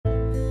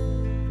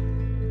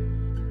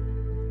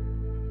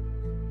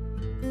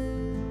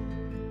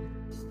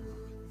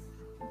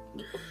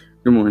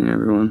Good morning,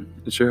 everyone.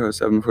 It's your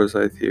host, Evan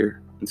Forsyth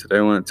here, and today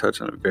I want to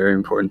touch on a very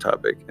important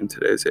topic in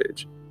today's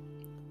age.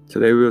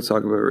 Today we will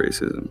talk about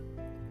racism.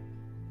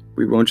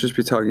 We won't just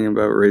be talking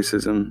about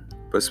racism,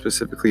 but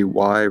specifically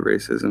why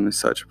racism is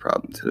such a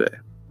problem today.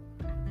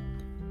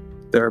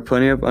 There are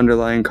plenty of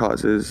underlying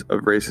causes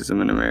of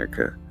racism in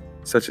America,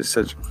 such as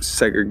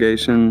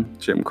segregation,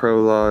 Jim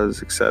Crow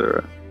laws,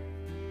 etc.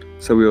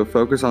 So we will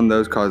focus on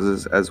those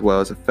causes as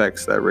well as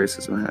effects that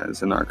racism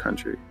has in our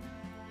country.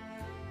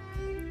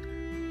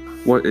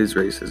 What is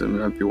racism, you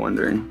might be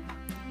wondering?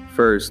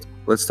 First,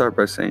 let's start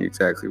by saying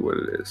exactly what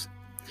it is.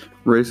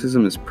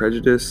 Racism is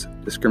prejudice,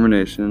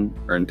 discrimination,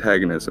 or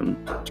antagonism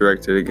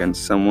directed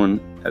against someone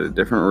at a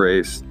different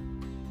race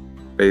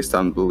based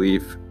on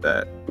belief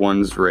that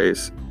one's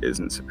race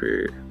isn't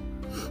superior.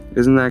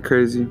 Isn't that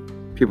crazy?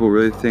 People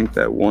really think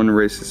that one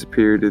race is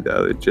superior to the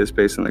other just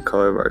based on the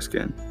color of our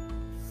skin.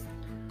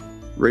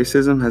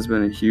 Racism has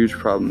been a huge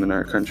problem in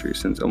our country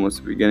since almost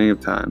the beginning of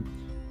time,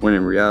 when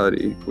in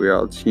reality, we are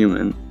all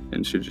human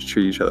and should just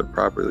treat each other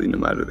properly no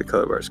matter the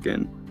color of our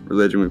skin,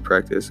 religion we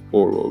practice,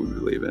 or what we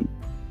believe in.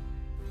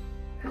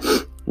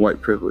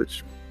 White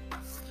privilege.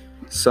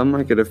 Some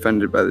might get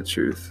offended by the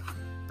truth,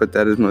 but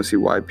that is mostly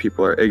why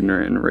people are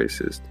ignorant and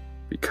racist,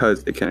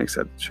 because they can't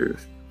accept the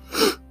truth.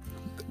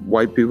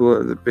 White people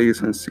are the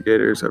biggest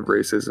instigators of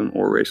racism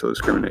or racial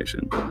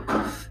discrimination.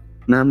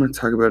 Now I'm going to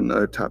talk about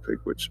another topic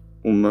which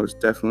will most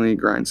definitely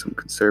grind some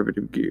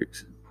conservative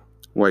gears.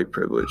 White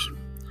privilege.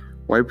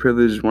 White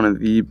privilege is one of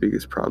the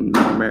biggest problems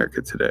in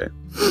America today.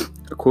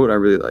 A quote I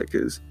really like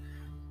is,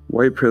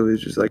 "White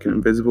privilege is like an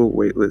invisible,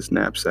 weightless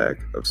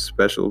knapsack of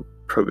special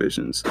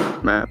provisions,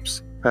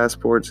 maps,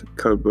 passports,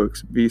 code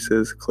books,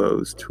 visas,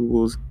 clothes,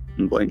 tools,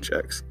 and blank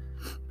checks."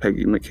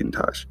 Peggy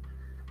McIntosh.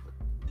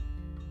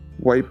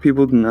 White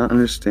people do not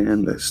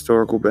understand the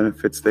historical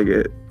benefits they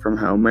get from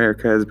how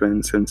America has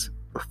been since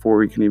before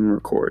we can even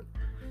record.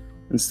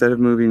 Instead of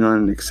moving on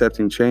and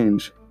accepting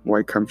change,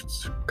 white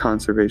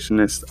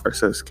conservationists are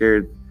so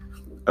scared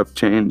of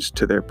change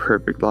to their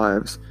perfect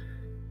lives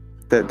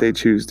that they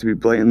choose to be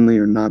blatantly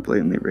or not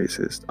blatantly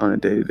racist on a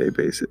day-to-day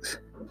basis.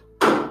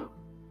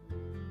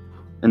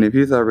 And if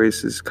you thought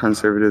racist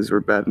conservatives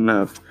were bad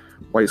enough,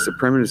 white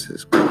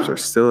supremacist groups are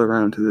still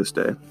around to this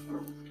day.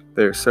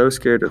 They are so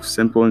scared of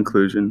simple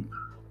inclusion,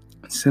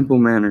 simple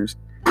manners,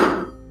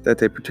 that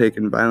they partake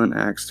in violent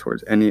acts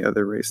towards any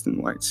other race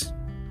than whites.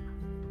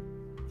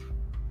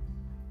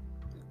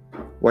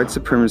 White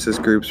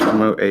supremacist groups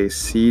promote a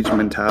siege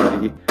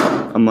mentality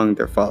among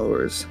their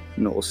followers,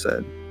 Knoll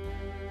said.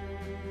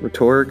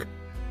 Rhetoric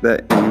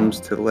that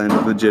aims to lend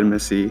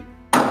legitimacy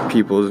to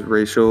people's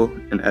racial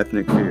and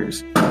ethnic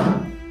fears.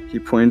 He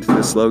pointed to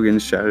the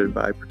slogans shouted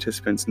by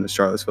participants in the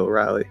Charlottesville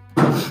rally,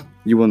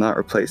 "You will not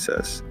replace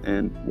us,"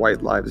 and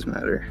 "White Lives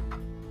Matter."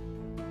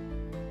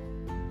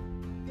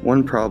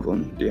 One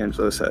problem,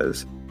 D'Angelo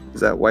says,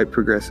 is that white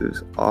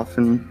progressives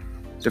often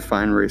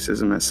define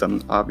racism as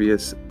something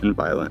obvious and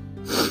violent,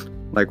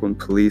 like when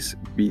police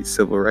beat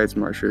civil rights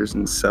marchers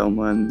in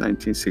Selma in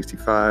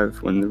 1965,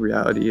 when the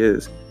reality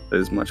is that it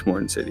is much more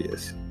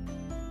insidious.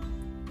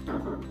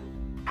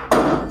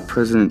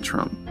 President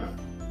Trump.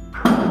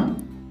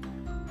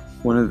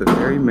 One of the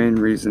very main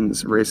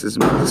reasons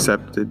racism is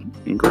accepted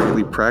and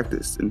greatly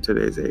practiced in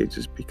today's age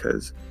is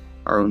because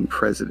our own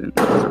president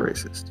is a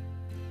racist.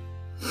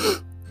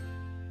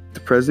 The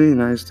President of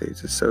the United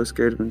States is so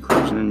scared of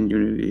inclusion and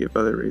unity of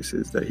other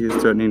races that he is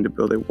threatening to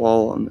build a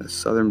wall on the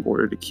southern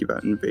border to keep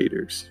out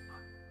invaders.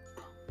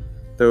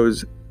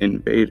 Those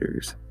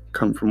invaders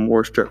come from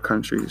war-struck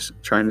countries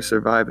trying to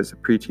survive as a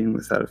preteen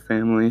without a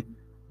family,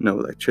 no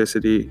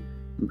electricity,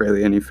 and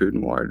barely any food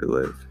and water to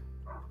live.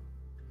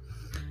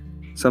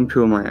 Some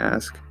people might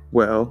ask,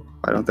 well,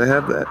 why don't they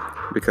have that?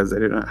 Because they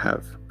do not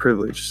have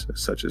privilege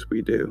such as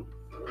we do.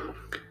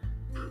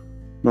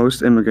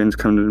 Most immigrants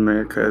come to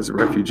America as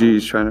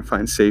refugees trying to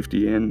find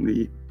safety in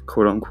the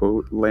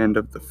quote-unquote land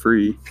of the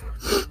free.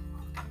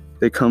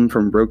 They come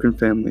from broken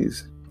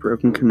families,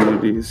 broken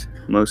communities,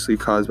 mostly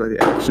caused by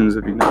the actions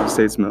of the United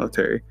States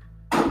military.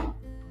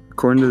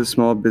 According to the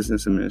Small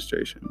Business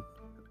Administration,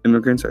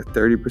 immigrants are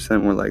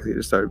 30% more likely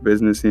to start a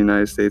business in the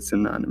United States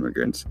than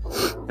non-immigrants,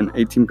 and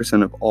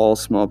 18% of all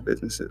small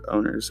business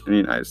owners in the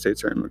United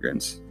States are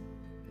immigrants.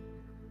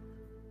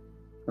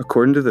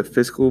 According to the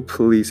Fiscal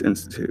Police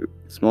Institute,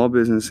 small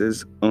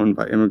businesses owned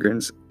by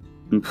immigrants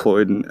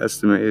employed an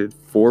estimated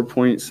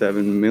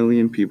 4.7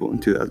 million people in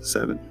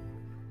 2007.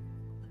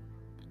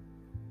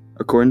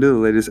 According to the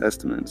latest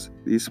estimates,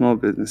 these small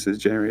businesses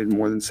generated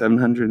more than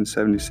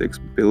 $776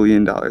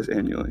 billion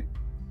annually.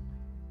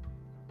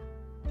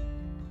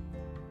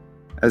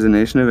 As a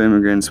nation of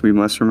immigrants, we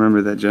must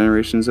remember that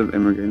generations of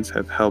immigrants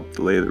have helped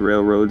lay the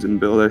railroads and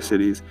build our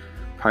cities,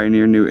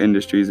 pioneer new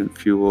industries, and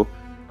fuel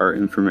our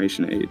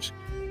information age,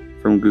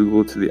 from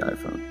Google to the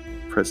iPhone.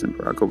 President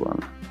Barack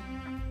Obama.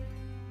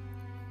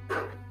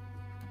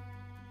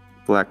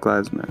 Black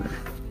Lives Matter.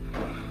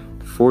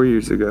 4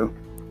 years ago,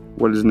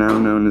 what is now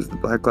known as the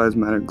Black Lives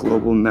Matter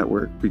Global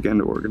Network began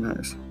to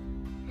organize.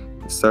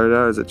 It started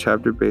out as a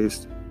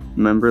chapter-based,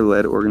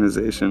 member-led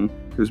organization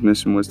whose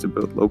mission was to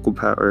build local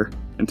power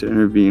and to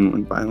intervene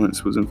when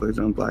violence was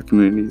inflicted on Black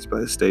communities by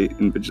the state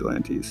and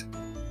vigilantes.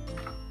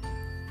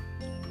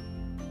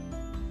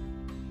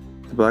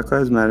 The Black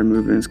Lives Matter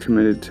movement is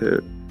committed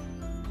to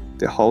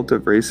the halt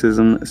of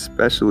racism,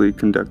 especially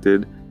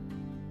conducted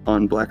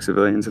on Black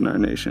civilians in our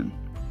nation.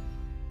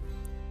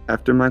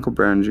 After Michael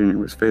Brown Jr.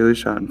 was fatally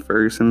shot in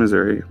Ferguson,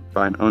 Missouri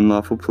by an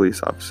unlawful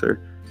police officer,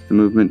 the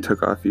movement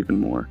took off even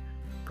more,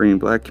 bringing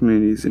Black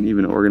communities and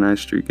even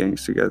organized street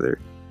gangs together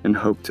in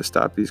hope to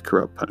stop these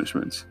corrupt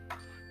punishments.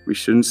 We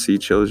shouldn't see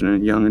children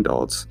and young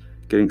adults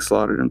getting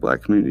slaughtered in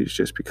Black communities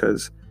just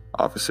because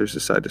officers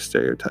decide to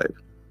stereotype.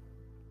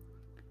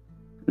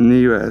 In the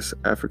U.S.,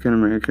 African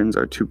Americans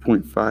are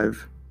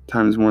 2.5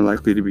 times more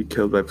likely to be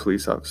killed by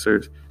police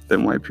officers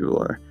than white people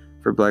are.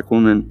 For Black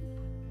women,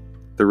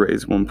 the rate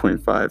is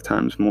 1.5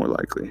 times more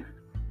likely.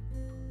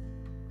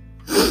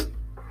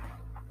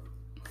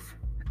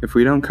 If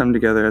we don't come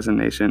together as a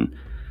nation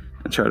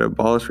and try to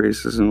abolish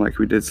racism like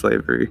we did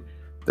slavery,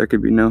 there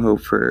could be no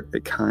hope for a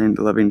kind,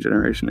 loving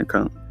generation to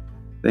come.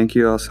 Thank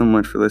you all so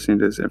much for listening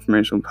to this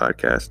informational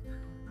podcast.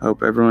 I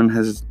hope everyone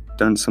has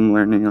done some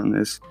learning on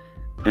this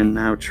and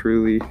now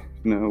truly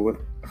know what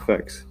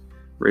effects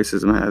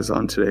racism has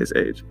on today's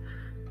age.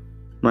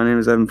 My name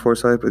is Evan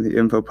Forsyth with the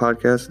Info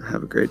Podcast.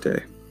 Have a great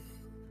day.